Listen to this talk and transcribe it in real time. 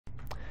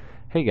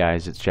Hey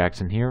guys, it's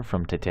Jackson here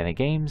from Titanic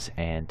Games,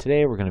 and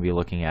today we're going to be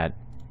looking at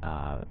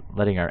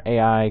letting our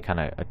AI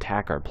kind of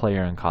attack our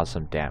player and cause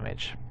some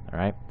damage.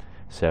 Alright,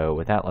 so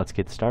with that, let's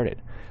get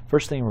started.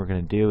 First thing we're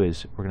going to do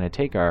is we're going to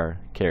take our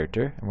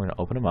character and we're going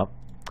to open him up,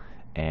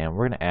 and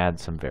we're going to add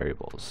some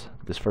variables.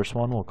 This first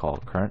one we'll call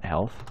current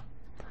health,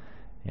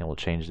 and we'll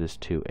change this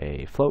to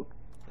a float.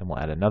 Then we'll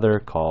add another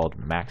called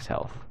max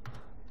health.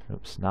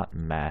 Oops, not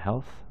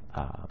health,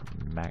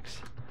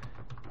 max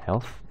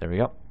health. There we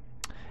go.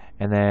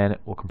 And then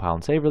we'll compile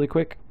and save really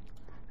quick,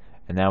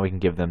 and now we can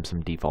give them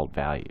some default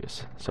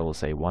values. So we'll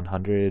say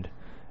 100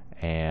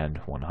 and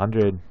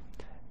 100,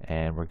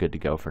 and we're good to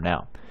go for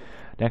now.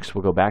 Next,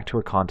 we'll go back to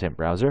our content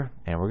browser,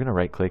 and we're going to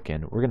right click,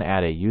 and we're going to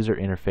add a user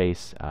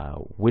interface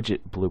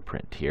widget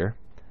blueprint here,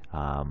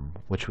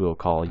 which we'll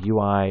call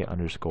UI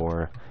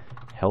underscore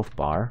health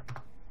bar.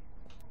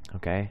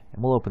 Okay,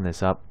 and we'll open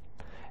this up,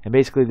 and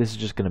basically this is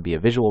just going to be a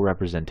visual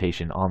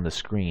representation on the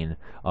screen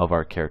of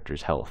our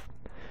character's health.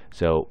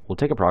 So we'll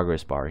take a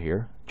progress bar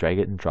here, drag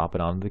it and drop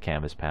it onto the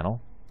canvas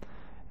panel,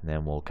 and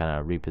then we'll kind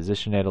of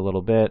reposition it a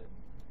little bit,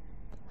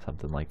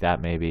 something like that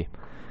maybe.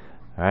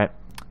 Alright,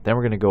 then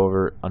we're going to go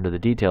over under the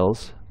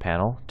details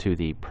panel to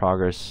the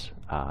progress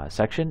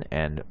section,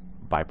 and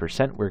by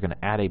percent we're going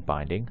to add a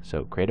binding,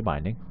 so create a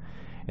binding,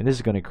 and this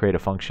is going to create a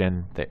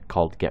function that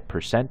called get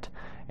percent,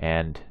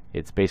 and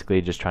it's basically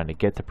just trying to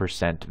get the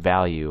percent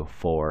value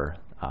for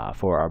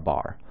our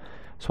bar.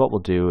 So what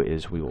we'll do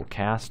is we will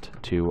cast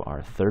to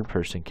our third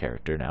person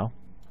character now,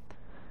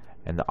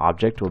 and the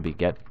object will be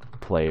get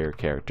player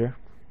character.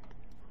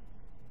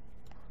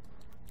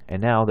 And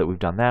now that we've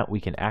done that, we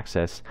can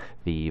access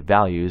the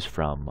values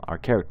from our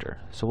character.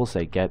 So we'll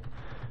say get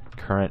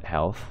current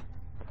health,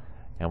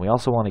 and we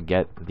also want to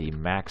get the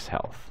max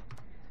health.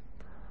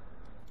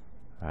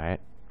 Alright,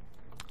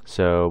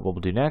 so what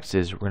we'll do next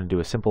is we're going to do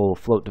a simple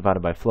float divided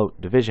by float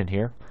division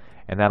here,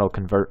 and that'll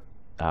convert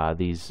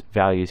these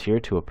values here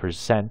to a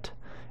percent,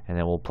 and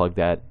then we'll plug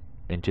that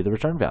into the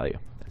return value.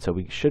 So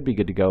we should be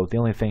good to go. The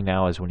only thing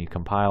now is when you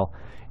compile,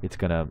 it's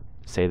going to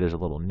say there's a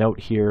little note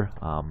here,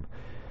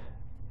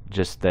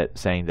 just that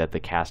saying that the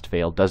cast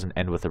failed doesn't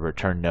end with a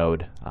return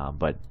node,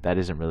 but that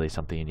isn't really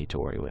something you need to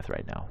worry with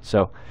right now.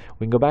 So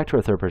we can go back to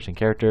our third person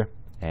character,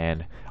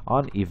 and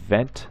on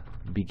event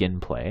begin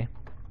play,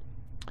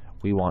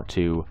 we want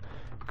to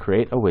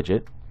create a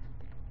widget,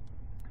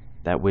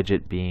 that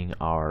widget being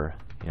our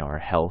our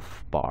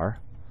health bar.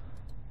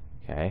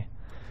 Okay,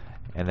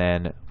 and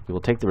then we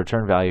will take the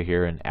return value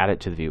here and add it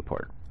to the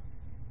viewport.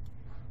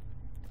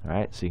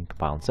 Alright, so you can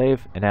compile and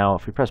save, and now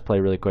if we press play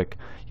really quick,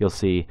 you'll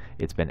see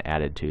it's been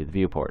added to the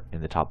viewport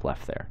in the top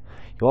left there.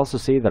 You'll also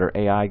see that our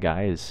AI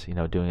guy is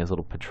doing his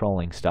little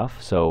patrolling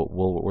stuff, so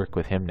we'll work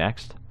with him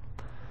next.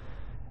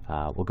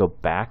 We'll go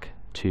back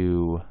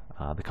to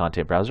the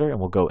content browser, and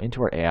we'll go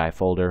into our AI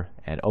folder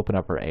and open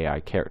up our AI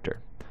character.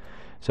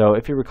 So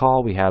if you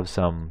recall, we have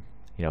some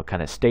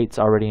kind of states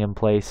already in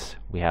place.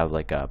 We have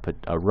like a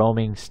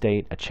roaming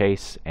state, a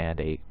chase, and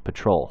a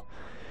patrol.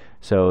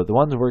 So the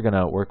ones we're going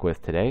to work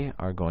with today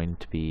are going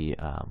to be,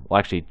 well,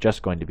 actually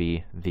just going to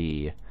be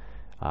the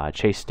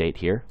chase state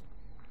here.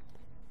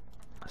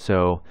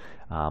 So,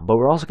 but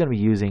we're also going to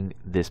be using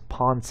this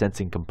pawn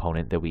sensing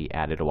component that we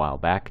added a while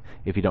back.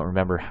 If you don't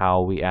remember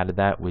how we added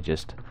that, we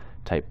just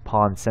type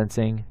pawn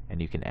sensing, and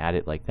you can add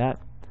it like that.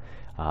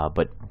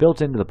 But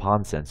built into the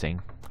pawn sensing,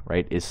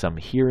 right, is some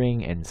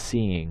hearing and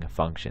seeing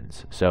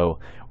functions. So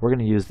we're going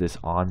to use this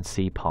on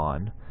see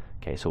pawn.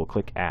 Okay, so we'll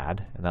click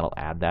add, and that'll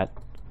add that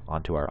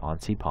onto our on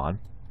see pawn,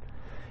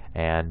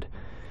 and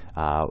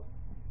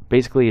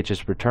basically it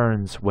just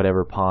returns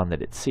whatever pawn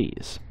that it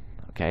sees.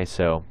 Okay,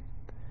 so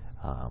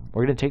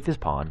we're going to take this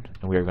pawn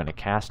and we are going to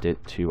cast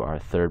it to our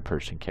third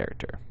person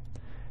character.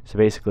 So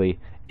basically,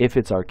 if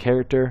it's our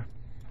character,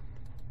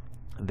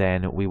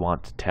 then we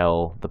want to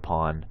tell the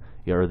pawn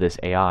or this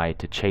AI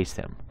to chase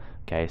him.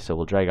 Okay, so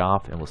we'll drag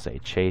off and we'll say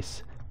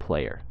chase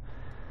player.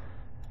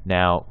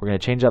 Now we're going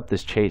to change up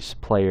this chase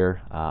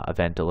player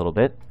event a little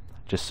bit,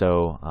 just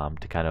so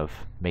to kind of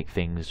make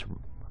things,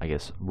 I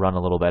guess, run a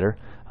little better.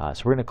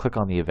 So we're going to click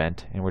on the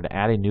event, and we're going to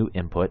add a new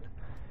input,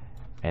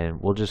 and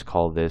we'll just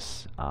call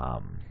this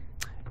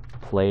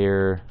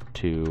player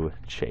to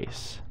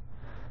chase.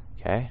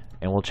 Okay,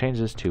 and we'll change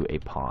this to a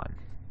pawn.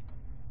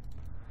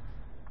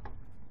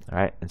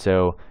 Alright, and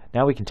so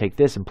now we can take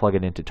this and plug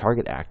it into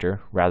target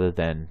actor rather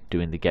than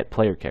doing the get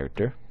player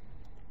character.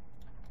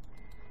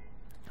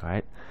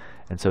 Alright,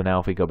 and so now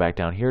if we go back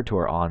down here to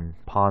our on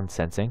pawn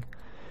sensing,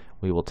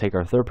 we will take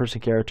our third person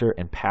character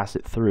and pass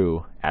it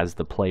through as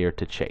the player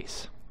to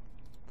chase.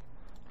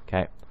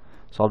 Okay,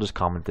 so I'll just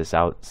comment this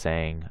out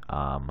saying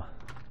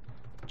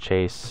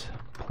chase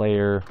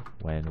player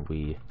when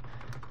we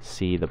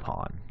see the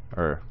pawn,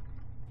 or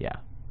yeah,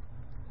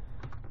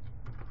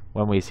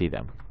 when we see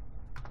them.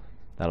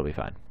 That'll be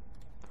fine.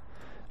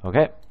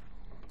 Okay,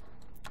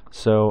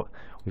 so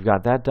we've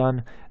got that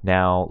done.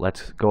 Now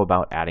let's go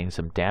about adding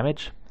some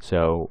damage.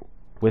 So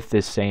with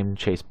this same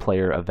chase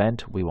player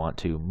event, we want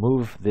to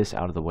move this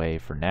out of the way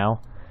for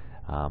now,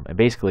 and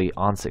basically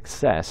on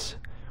success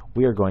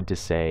we are going to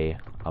say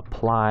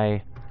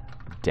apply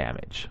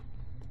damage.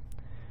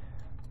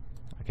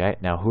 Okay,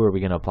 now who are we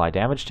going to apply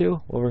damage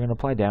to? Well, we're going to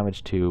apply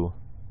damage to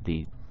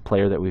the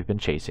player that we've been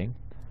chasing,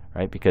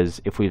 right?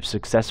 Because if we've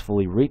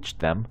successfully reached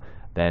them,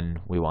 then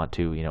we want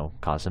to,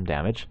 cause some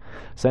damage.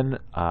 So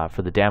then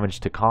for the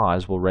damage to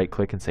cause, we'll right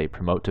click and say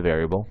promote to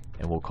variable,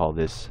 and we'll call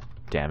this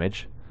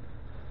damage.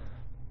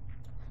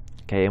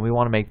 Okay, and we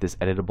want to make this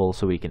editable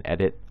so we can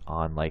edit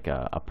on like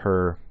a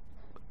per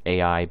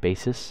AI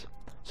basis.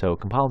 So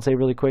compile and save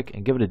really quick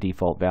and give it a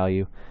default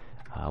value.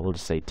 We'll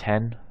just say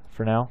 10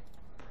 for now.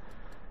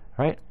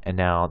 Right, and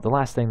now the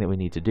last thing that we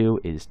need to do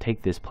is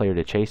take this player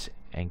to chase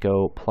and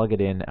go plug it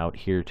in out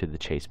here to the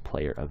chase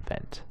player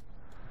event.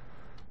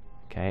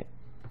 Okay,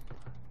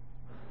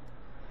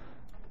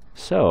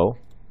 so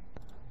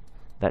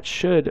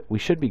we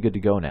should be good to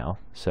go now.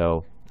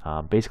 So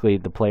basically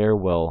the player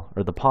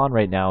or the pawn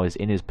right now is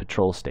in his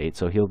patrol state,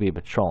 so he'll be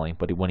patrolling,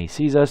 but when he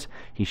sees us,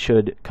 he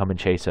should come and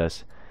chase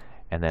us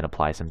and then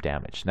apply some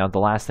damage. Now the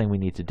last thing we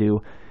need to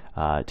do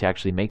to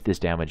actually make this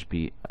damage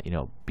be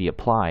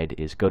applied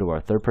is go to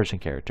our third person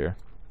character,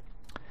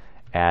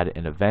 add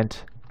an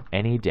event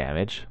any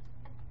damage,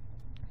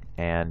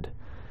 and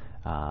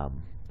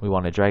we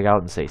want to drag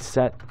out and say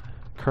set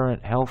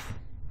current health,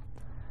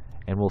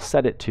 and we'll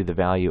set it to the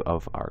value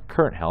of our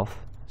current health.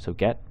 So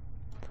get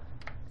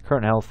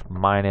current health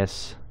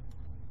minus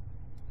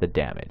the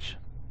damage,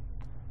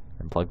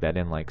 and plug that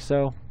in like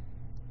so,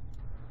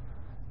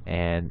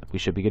 and we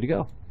should be good to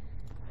go.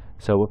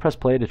 So we'll press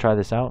play to try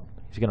this out.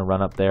 He's going to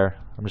run up there.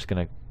 I'm just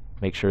going to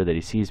make sure that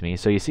he sees me.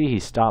 So you see he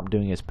stopped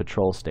doing his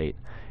patrol state,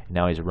 and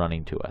now he's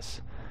running to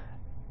us.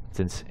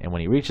 And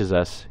when he reaches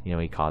us,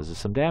 he causes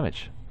some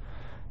damage.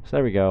 So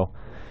there we go.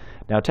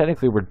 Now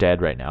technically we're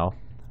dead right now,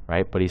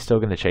 right? But he's still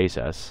going to chase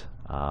us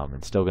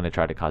and still going to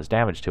try to cause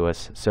damage to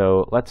us.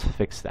 So let's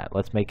fix that.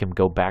 Let's make him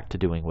go back to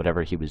doing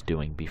whatever he was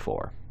doing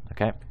before.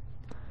 Okay?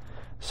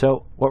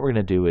 So what we're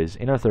going to do is,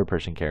 in our third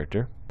person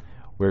character,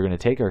 we're going to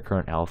take our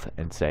current health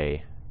and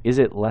say, is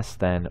it less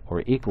than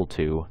or equal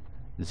to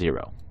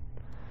 0?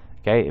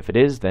 Okay, if it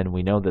is, then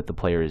we know that the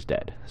player is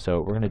dead.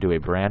 So we're going to do a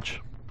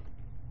branch,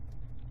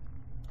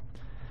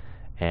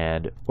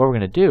 and what we're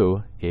going to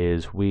do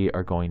is we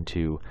are going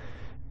to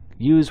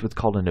use what's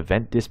called an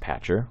event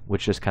dispatcher,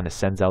 which just kind of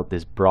sends out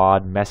this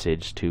broad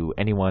message to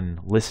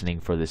anyone listening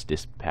for this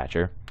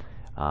dispatcher,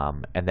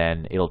 and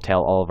then it'll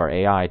tell all of our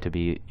AI to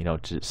be,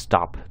 to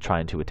stop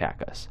trying to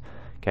attack us.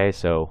 Okay,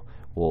 so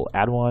we'll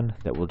add one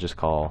that we'll just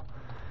call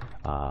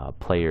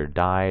player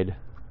died.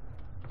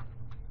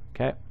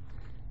 Okay,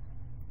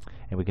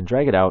 and we can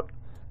drag it out,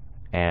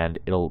 and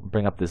it'll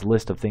bring up this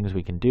list of things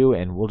we can do,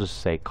 and we'll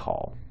just say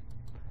call.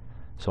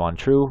 So on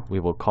true, we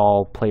will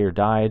call player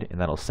died,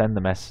 and that'll send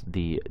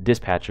the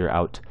dispatcher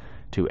out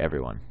to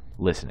everyone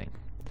listening.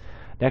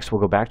 Next, we'll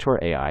go back to our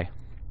AI,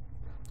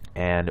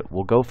 and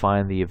we'll go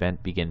find the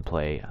event begin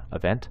play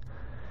event,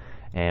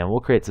 and we'll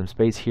create some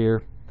space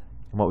here.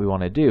 And what we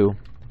want to do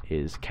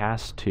is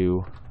cast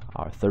to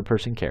our third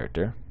person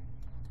character.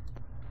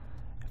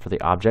 For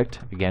the object,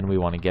 again, we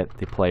want to get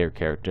the player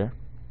character.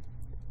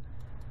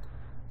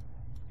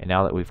 And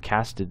now that we've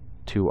casted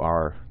to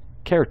our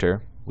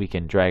character, we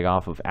can drag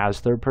off of as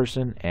third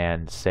person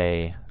and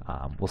say,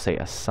 we'll say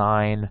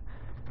assign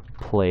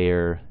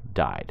player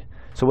died.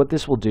 So what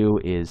this will do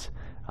is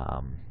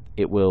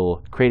it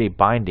will create a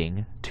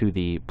binding to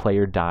the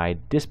player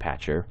died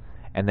dispatcher,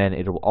 and then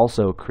it will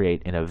also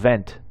create an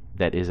event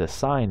that is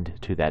assigned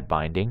to that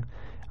binding.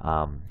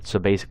 So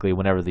basically,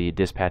 whenever the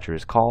dispatcher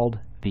is called,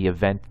 the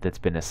event that's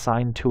been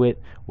assigned to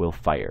it will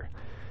fire.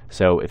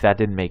 So if that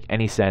didn't make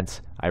any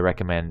sense, I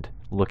recommend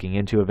looking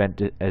into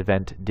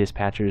event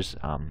dispatchers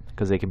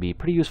because they can be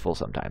pretty useful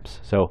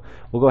sometimes. So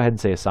we'll go ahead and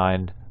say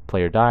assigned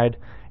player died,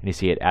 and you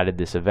see it added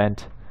this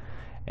event,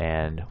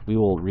 and we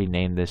will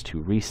rename this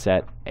to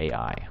reset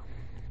AI.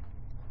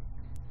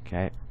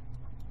 Okay.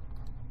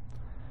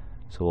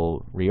 So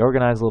we'll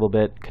reorganize a little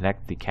bit,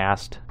 connect the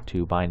cast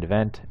to bind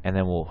event, and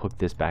then we'll hook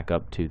this back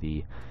up to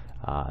the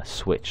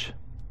switch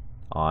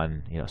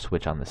on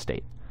the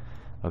state.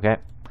 Okay.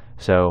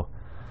 So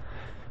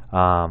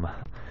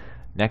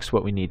next,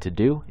 what we need to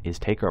do is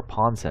take our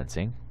pawn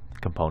sensing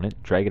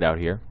component, drag it out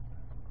here.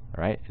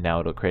 All right. And now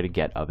it'll create a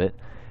get of it,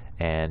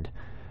 and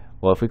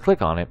well, if we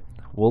click on it,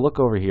 we'll look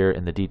over here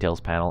in the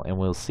details panel, and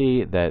we'll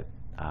see that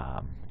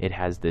it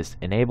has this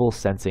enable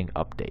sensing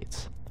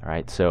updates. All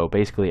right. So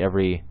basically,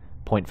 every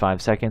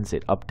 0.5 seconds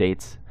it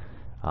updates,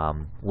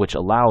 which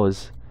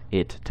allows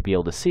it to be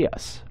able to see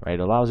us, right? It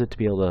allows it to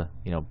be able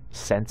to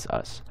sense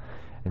us.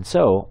 And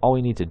so all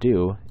we need to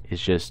do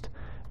is just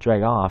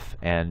drag off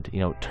and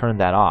turn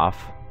that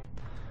off.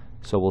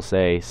 So we'll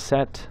say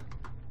set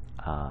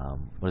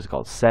what is it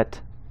called,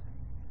 set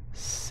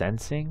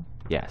sensing,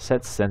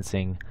 set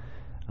sensing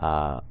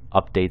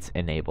updates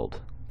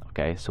enabled.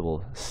 Okay, so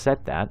we'll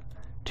set that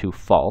to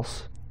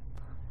false.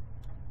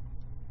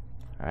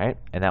 Alright,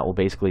 and that will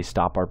basically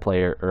stop our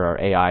player or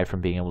our AI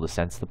from being able to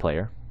sense the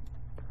player.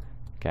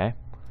 Okay.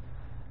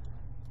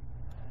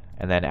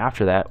 And then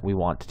after that, we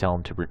want to tell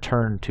him to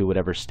return to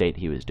whatever state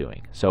he was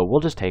doing. So we'll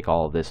just take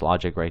all of this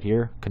logic right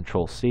here,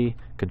 Control C,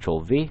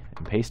 Control V,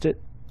 and paste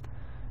it.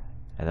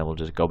 And then we'll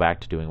just go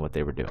back to doing what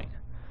they were doing.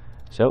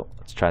 So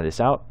let's try this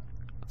out.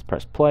 Let's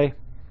press play.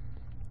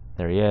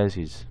 There he is.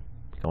 He's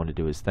going to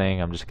do his thing.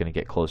 I'm just going to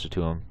get closer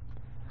to him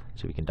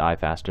so we can die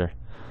faster.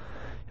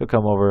 He'll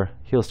come over.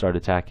 He'll start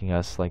attacking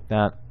us like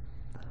that.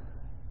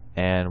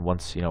 And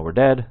once, you know, we're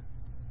dead,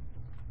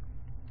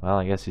 well,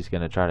 I guess he's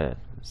going to try to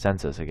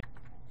sense us again.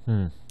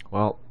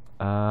 Well,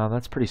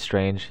 that's pretty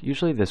strange.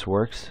 Usually this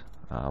works.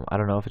 I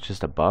don't know if it's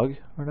just a bug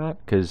or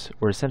not, because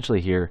we're essentially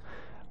here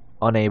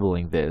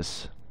enabling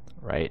this,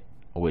 right,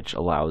 which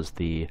allows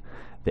the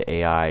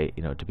AI,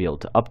 you know, to be able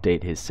to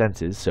update his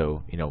senses,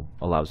 so, you know,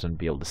 allows him to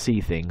be able to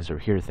see things or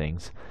hear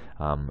things.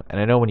 And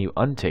I know when you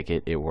untick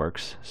it, it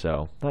works,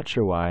 so not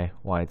sure why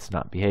it's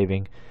not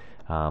behaving.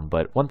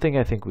 But one thing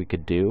I think we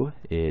could do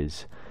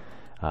is,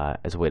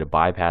 as a way to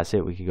bypass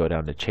it, we could go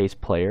down to Chase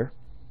Player.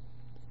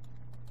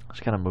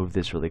 Just kind of move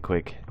this really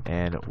quick,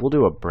 and we'll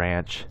do a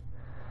branch,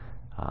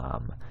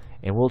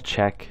 and we'll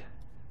check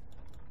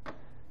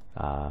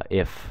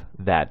if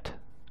that,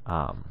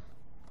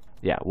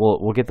 yeah,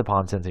 we'll get the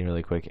pawn sensing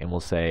really quick, and we'll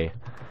say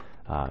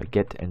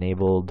get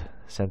enabled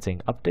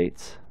sensing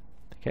updates.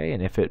 Okay,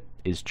 and if it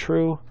is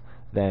true,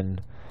 then,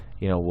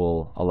 you know,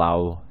 we'll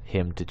allow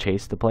him to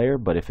chase the player,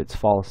 but if it's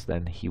false,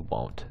 then he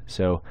won't.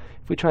 So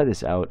if we try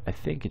this out, I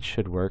think it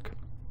should work.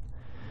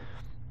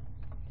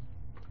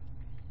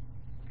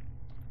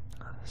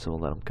 So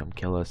we'll let him come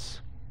kill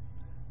us.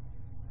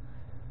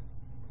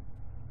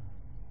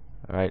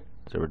 Alright,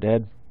 so we're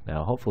dead.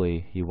 Now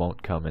hopefully he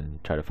won't come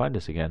and try to find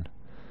us again.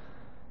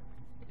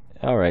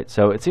 Alright,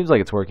 so it seems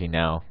like it's working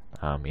now.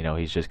 You know,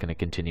 he's just going to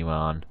continue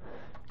on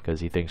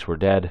because he thinks we're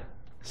dead.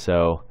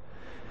 So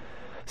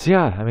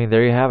yeah, I mean,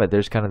 there you have it.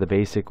 There's kind of the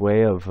basic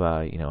way of,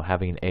 you know,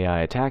 having an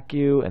AI attack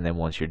you, and then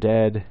once you're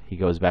dead, he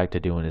goes back to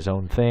doing his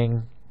own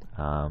thing.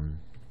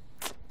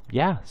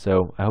 Yeah,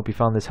 so I hope you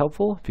found this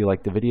helpful. If you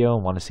liked the video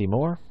and want to see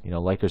more, you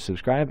know, like or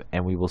subscribe,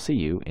 and we will see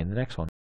you in the next one.